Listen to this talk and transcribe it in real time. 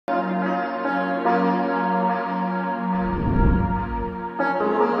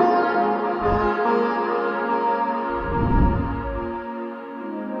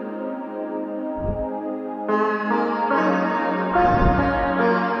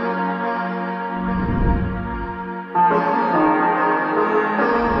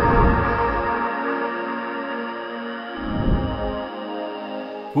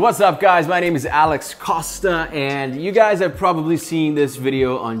What's up guys, my name is Alex Costa and you guys have probably seen this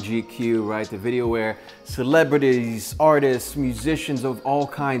video on GQ, right? The video where celebrities, artists, musicians of all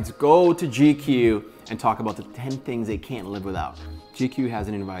kinds go to GQ and talk about the 10 things they can't live without. GQ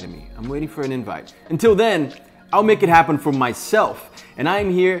hasn't invited me. I'm waiting for an invite. Until then, I'll make it happen for myself. And I'm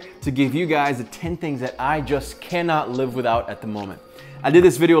here to give you guys the 10 things that I just cannot live without at the moment. I did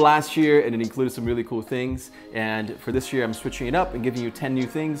this video last year and it included some really cool things. And for this year, I'm switching it up and giving you 10 new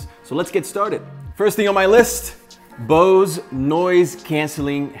things. So let's get started. First thing on my list, Bose noise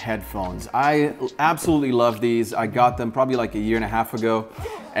canceling headphones. I absolutely love these. I got them probably like a year and a half ago.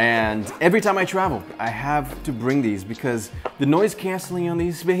 And every time I travel, I have to bring these because the noise canceling on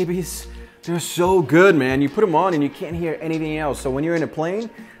these babies, they're so good, man. You put them on and you can't hear anything else. So when you're in a plane,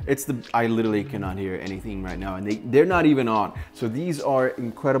 I literally cannot hear anything right now, and they're not even on. So these are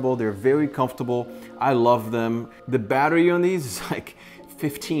incredible. They're very comfortable. I love them. The battery on these is like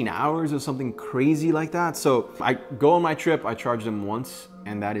 15 hours or something crazy like that. So I go on my trip, I charge them once,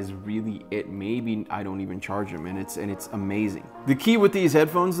 and that is really it. Maybe I don't even charge them, and it's amazing. The key with these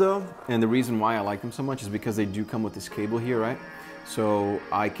headphones though, and the reason why I like them so much is because they do come with this cable here, right? So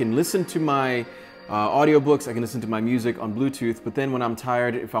I can listen to my audiobooks, I can listen to my music on Bluetooth, but then when I'm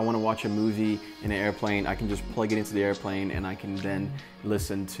tired, if I want to watch a movie in an airplane, I can just plug it into the airplane and I can then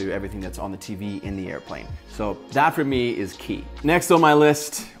listen to everything that's on the TV in the airplane. So that for me is key. Next on my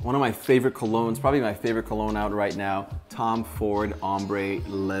list, one of my favorite colognes, probably my favorite cologne out right now, Tom Ford Ombre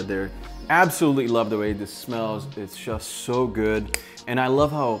Leather. Absolutely love the way this smells. It's just so good. And I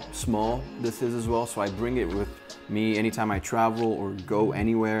love how small this is as well, so I bring it with me anytime I travel or go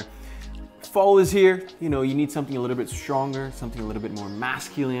anywhere. Fall is here, you know, you need something a little bit stronger, something a little bit more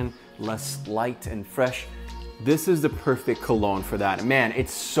masculine, less light and fresh. This is the perfect cologne for that. Man,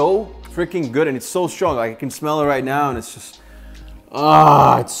 it's so freaking good and it's so strong. Like I can smell it right now and it's just,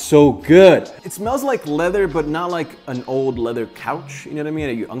 it's so good. It smells like leather, but not like an old leather couch, you know what I mean,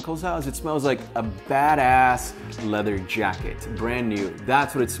 at your uncle's house. It smells like a badass leather jacket, brand new.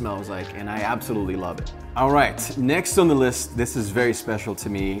 That's what it smells like, and I absolutely love it. All right, next on the list, this is very special to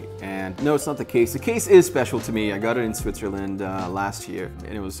me, and no, it's not the case. The case is special to me. I got it in Switzerland last year,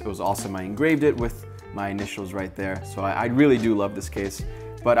 and it was awesome. I engraved it with my initials right there, so I really do love this case.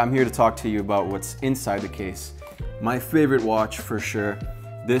 But I'm here to talk to you about what's inside the case. My favorite watch for sure.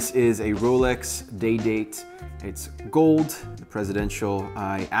 This is a Rolex Day Date. It's gold, the presidential.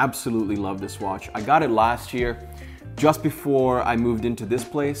 I absolutely love this watch. I got it last year, just before I moved into this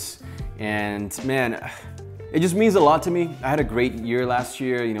place. And man, it just means a lot to me. I had a great year last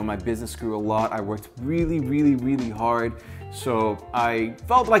year. You know, my business grew a lot. I worked really hard. So I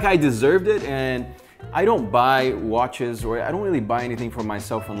felt like I deserved it, and I don't buy watches, or I don't really buy anything for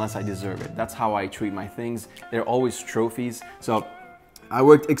myself unless I deserve it. That's how I treat my things. They're always trophies. So I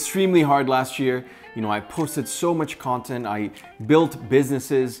worked extremely hard last year. You know, I posted so much content, I built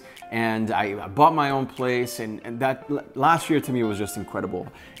businesses, and I bought my own place, and that last year to me was just incredible.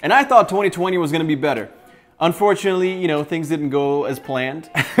 And I thought 2020 was gonna be better. Unfortunately, you know, things didn't go as planned,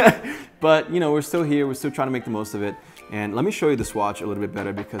 but you know, we're still here, we're still trying to make the most of it. And let me show you this watch a little bit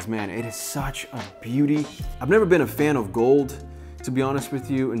better because man, it is such a beauty. I've never been a fan of gold, to be honest with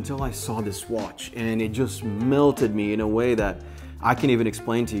you, until I saw this watch, and it just melted me in a way that I can't even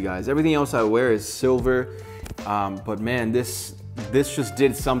explain to you guys. Everything else I wear is silver, but man, this just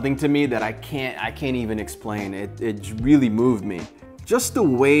did something to me that I can't even explain. It really moved me. Just the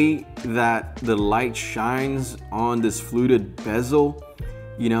way that the light shines on this fluted bezel,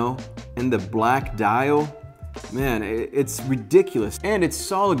 you know, and the black dial, man, it's ridiculous. And it's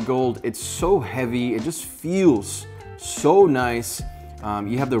solid gold, it's so heavy, it just feels so nice.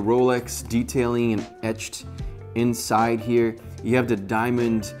 You have the Rolex detailing and etched inside here. You have the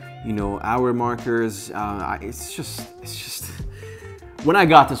diamond, you know, hour markers. It's just, when I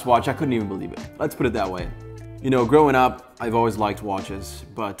got this watch, I couldn't even believe it. Let's put it that way. You know, growing up, I've always liked watches,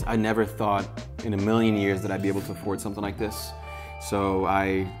 but I never thought in a million years that I'd be able to afford something like this. So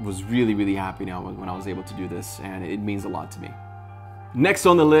I was really happy now when I was able to do this, and it means a lot to me. Next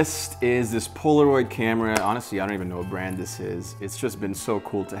on the list is this Polaroid camera. Honestly, I don't even know what brand this is. It's just been so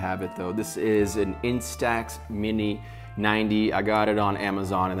cool to have it though. This is an Instax Mini 90. I got it on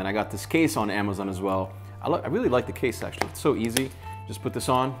Amazon, and then I got this case on Amazon as well. I really like the case actually. It's so easy. Just put this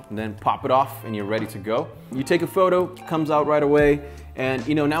on and then pop it off and you're ready to go. You take a photo, it comes out right away. And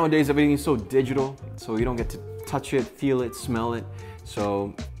you know, nowadays everything is so digital, so you don't get to touch it, feel it, smell it.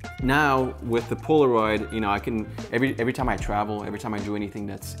 So now with the Polaroid, you know, I can, every time I travel, every time I do anything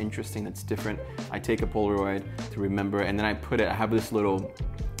that's interesting, that's different, I take a Polaroid to remember, and then I have this little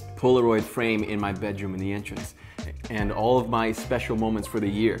Polaroid frame in my bedroom in the entrance. And all of my special moments for the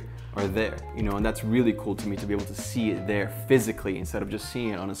year are there, you know, and that's really cool to me to be able to see it there physically instead of just seeing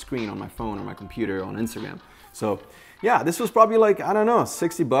it on a screen on my phone or my computer on Instagram. So yeah, this was probably like, I don't know,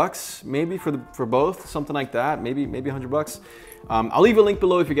 60 bucks maybe for both, something like that, maybe 100 bucks. I'll leave a link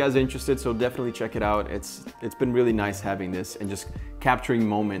below if you guys are interested, so definitely check it out. It's been really nice having this and just capturing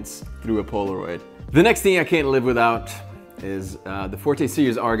moments through a Polaroid. The next thing I can't live without is the Forte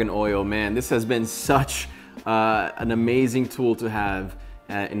Series Argan Oil. Man, this has been such an amazing tool to have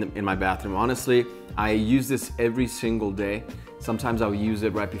in my bathroom. Honestly, I use this every single day. Sometimes I'll use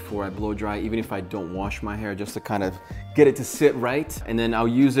it right before I blow dry, even if I don't wash my hair, just to kind of get it to sit right. And then I'll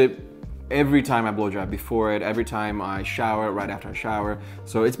use it every time I blow dry, before it, every time I shower, right after I shower.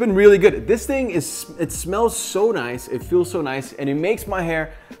 So it's been really good. This thing it smells so nice, it feels so nice, and it makes my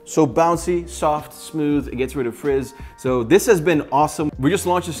hair so bouncy, soft, smooth. It gets rid of frizz. So this has been awesome. We just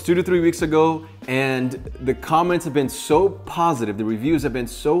launched this 2 to 3 weeks ago, and the comments have been so positive. The reviews have been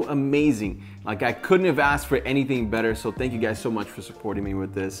so amazing. Like, I couldn't have asked for anything better. So thank you guys so much for supporting me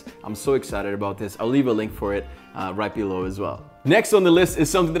with this. I'm so excited about this. I'll leave a link for it right below as well. Next on the list is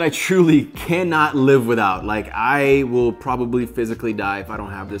something that I truly cannot live without. Like, I will probably physically die if I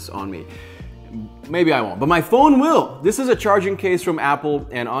don't have this on me. Maybe I won't, but my phone will. This is a charging case from Apple,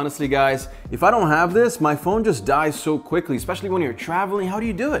 and honestly guys, if I don't have this, my phone just dies so quickly, especially when you're traveling. How do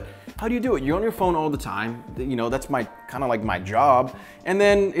you do it? How do you do it? You're on your phone all the time. You know, that's my kind of like my job. And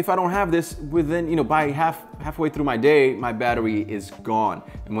then if I don't have this, within, you know, by halfway through my day, my battery is gone.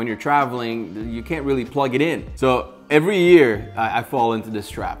 And when you're traveling, you can't really plug it in. So every year I fall into this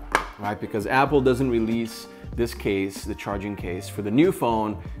trap, right? Because Apple doesn't release this case, the charging case for the new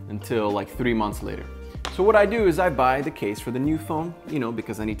phone, until like 3 months later. So what I do is I buy the case for the new phone, you know,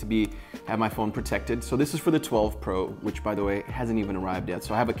 because I need to have my phone protected. So this is for the 12 Pro, which by the way, hasn't even arrived yet.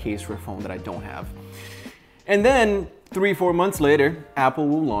 So I have a case for a phone that I don't have. And then 3-4 months later, Apple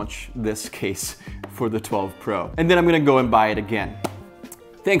will launch this case for the 12 Pro. And then I'm gonna go and buy it again.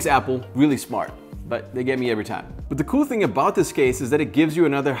 Thanks, Apple, really smart, but they get me every time. But the cool thing about this case is that it gives you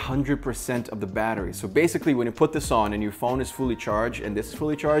another 100% of the battery. So basically when you put this on and your phone is fully charged and this is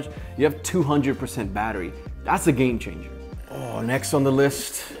fully charged, you have 200% battery. That's a game changer. Oh, next on the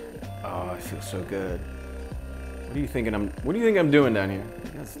list. Oh, I feel so good. What do you think I'm doing down here?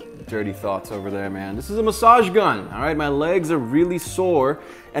 That's dirty thoughts over there, man. This is a massage gun, all right? My legs are really sore,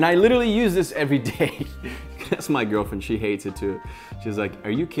 and I literally use this every day. That's my girlfriend, she hates it too. She's like,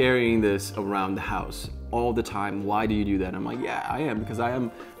 are you carrying this around the house all the time? Why do you do that? I'm like, yeah, I am, because I am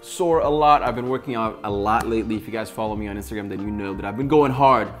sore a lot. I've been working out a lot lately. If you guys follow me on Instagram, then you know that I've been going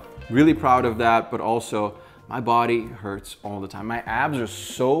hard. Really proud of that, but also my body hurts all the time. My abs are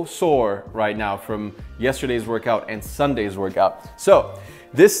so sore right now from yesterday's workout and Sunday's workout. So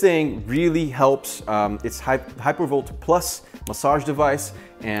this thing really helps. It's Hypervolt Plus massage device,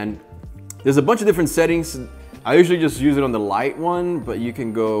 and there's a bunch of different settings. I usually just use it on the light one, but you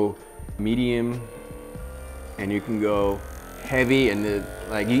can go medium and you can go heavy, and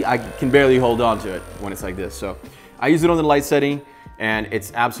I can barely hold on to it when it's like this. So I use it on the light setting, and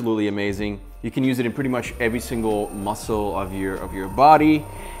it's absolutely amazing. You can use it in pretty much every single muscle of your body,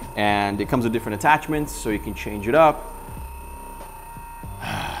 and it comes with different attachments, so you can change it up.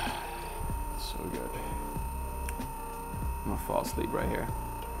 So good. I'm gonna fall asleep right here.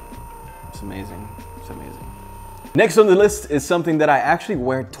 It's amazing. It's amazing. Next on the list is something that I actually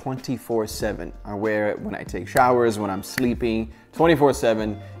wear 24/7. I wear it when I take showers, when I'm sleeping,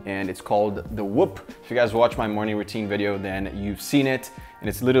 24/7, and it's called the Whoop. If you guys watch my morning routine video, then you've seen it, and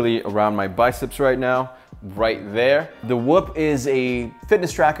it's literally around my biceps right now, right there. The Whoop is a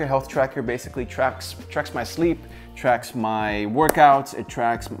fitness tracker, health tracker, basically tracks my sleep, tracks my workouts, it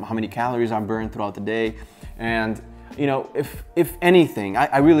tracks how many calories I'm burned throughout the day. And you know, if anything,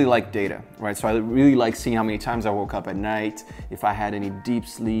 I really like data, right? So I really like seeing how many times I woke up at night, if I had any deep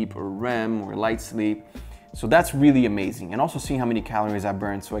sleep or REM or light sleep. So that's really amazing. And also seeing how many calories I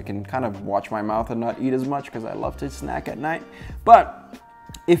burn, so I can kind of watch my mouth and not eat as much, because I love to snack at night. But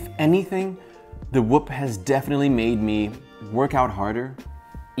if anything, the Whoop has definitely made me work out harder,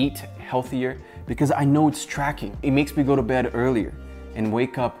 eat healthier, because I know it's tracking. It makes me go to bed earlier and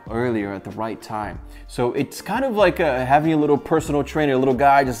wake up earlier at the right time. So it's kind of like having a little personal trainer, a little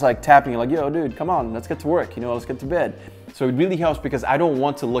guy just like tapping you like, yo dude, come on, let's get to work, you know, let's get to bed. So it really helps, because I don't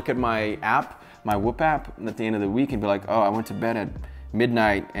want to look at my app, my Whoop app, at the end of the week and be like, oh, I went to bed at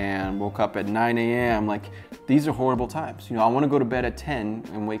midnight and woke up at 9 a.m. Like, these are horrible times. You know, I want to go to bed at 10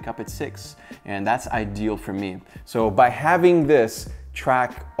 and wake up at 6, and that's ideal for me. So by having this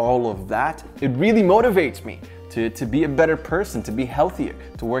track all of that, it really motivates me to be a better person, to be healthier,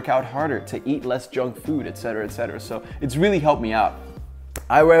 to work out harder, to eat less junk food, etc., etc. So it's really helped me out.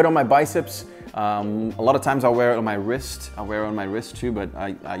 I wear it on my biceps. A lot of times I'll wear it on my wrist. I'll wear it on my wrist too, but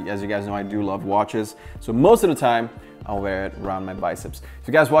as you guys know, I do love watches. So most of the time, I'll wear it around my biceps. If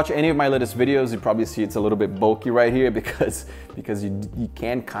you guys watch any of my latest videos, you probably see it's a little bit bulky right here because you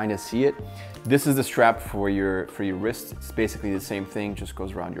can kind of see it. This is the strap for your wrist. It's basically the same thing, just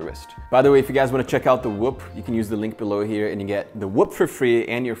goes around your wrist. By the way, if you guys want to check out the Whoop, you can use the link below here and you get the Whoop for free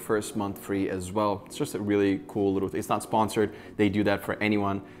and your first month free as well. It's just a really cool little thing. It's not sponsored. They do that for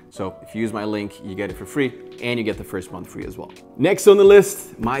anyone. So if you use my link, you get it for free and you get the first month free as well. Next on the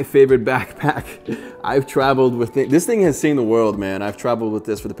list, my favorite backpack. I've traveled with it. This thing has seen the world, man. I've traveled with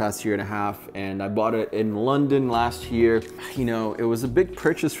this for the past year and a half and I bought it in London last year. You know, it was a big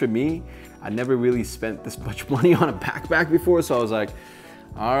purchase for me. I never really spent this much money on a backpack before, so I was like,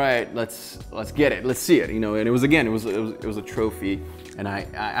 all right, let's get it, let's see it, you know. And it was a trophy, and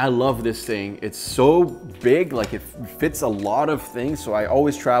I love this thing. It's so big, like it fits a lot of things. So I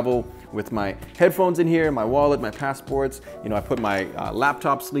always travel with my headphones in here, my wallet, my passports. You know, I put my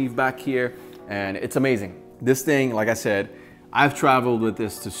laptop sleeve back here, and it's amazing. This thing, like I said, I've traveled with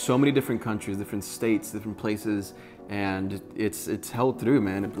this to so many different countries, different states, different places, and it's held through,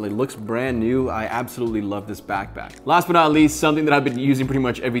 man. It looks brand new. I absolutely love this backpack. Last but not least, something that I've been using pretty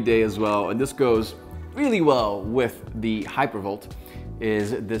much every day as well, and this goes really well with the Hypervolt,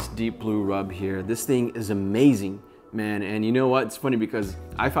 is this deep blue rub here. This thing is amazing, man. And you know what? It's funny because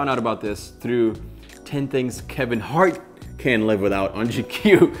I found out about this through 10 things Kevin Hart can live without on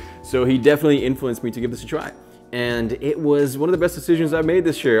GQ. So he definitely influenced me to give this a try. And it was one of the best decisions I've made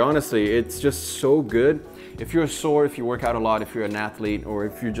this year, honestly. It's just so good. If you're sore, if you work out a lot, if you're an athlete, or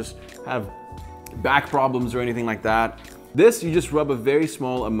if you just have back problems or anything like that, this, you just rub a very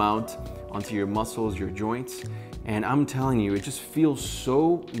small amount onto your muscles, your joints, and I'm telling you, it just feels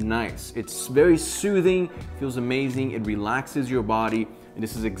so nice. It's very soothing, feels amazing, it relaxes your body, and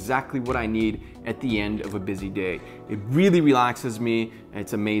this is exactly what I need at the end of a busy day. It really relaxes me,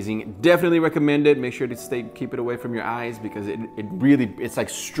 it's amazing. Definitely recommend it. Make sure to keep it away from your eyes because it's like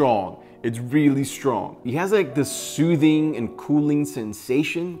strong. It's really strong. It has like this soothing and cooling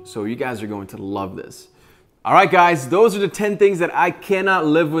sensation, so you guys are going to love this. All right, guys, those are the 10 things that I cannot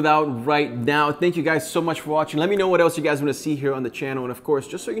live without right now. Thank you guys so much for watching. Let me know what else you guys want to see here on the channel. And of course,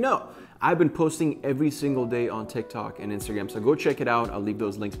 just so you know, I've been posting every single day on TikTok and Instagram, so go check it out. I'll leave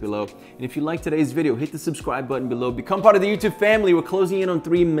those links below. And if you like today's video, hit the subscribe button below. Become part of the YouTube family. We're closing in on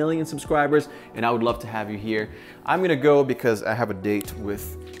 3 million subscribers, and I would love to have you here. I'm gonna go because I have a date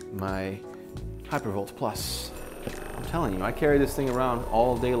with my Hypervolt Plus. I'm telling you, I carry this thing around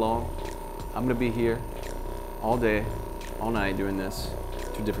all day long. I'm gonna be here all day, all night doing this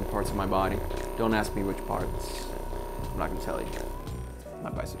to different parts of my body. Don't ask me which parts. I'm not gonna tell you. My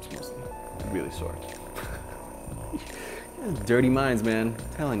biceps mostly. Really sore. Dirty minds, man.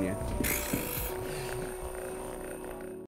 I'm telling you.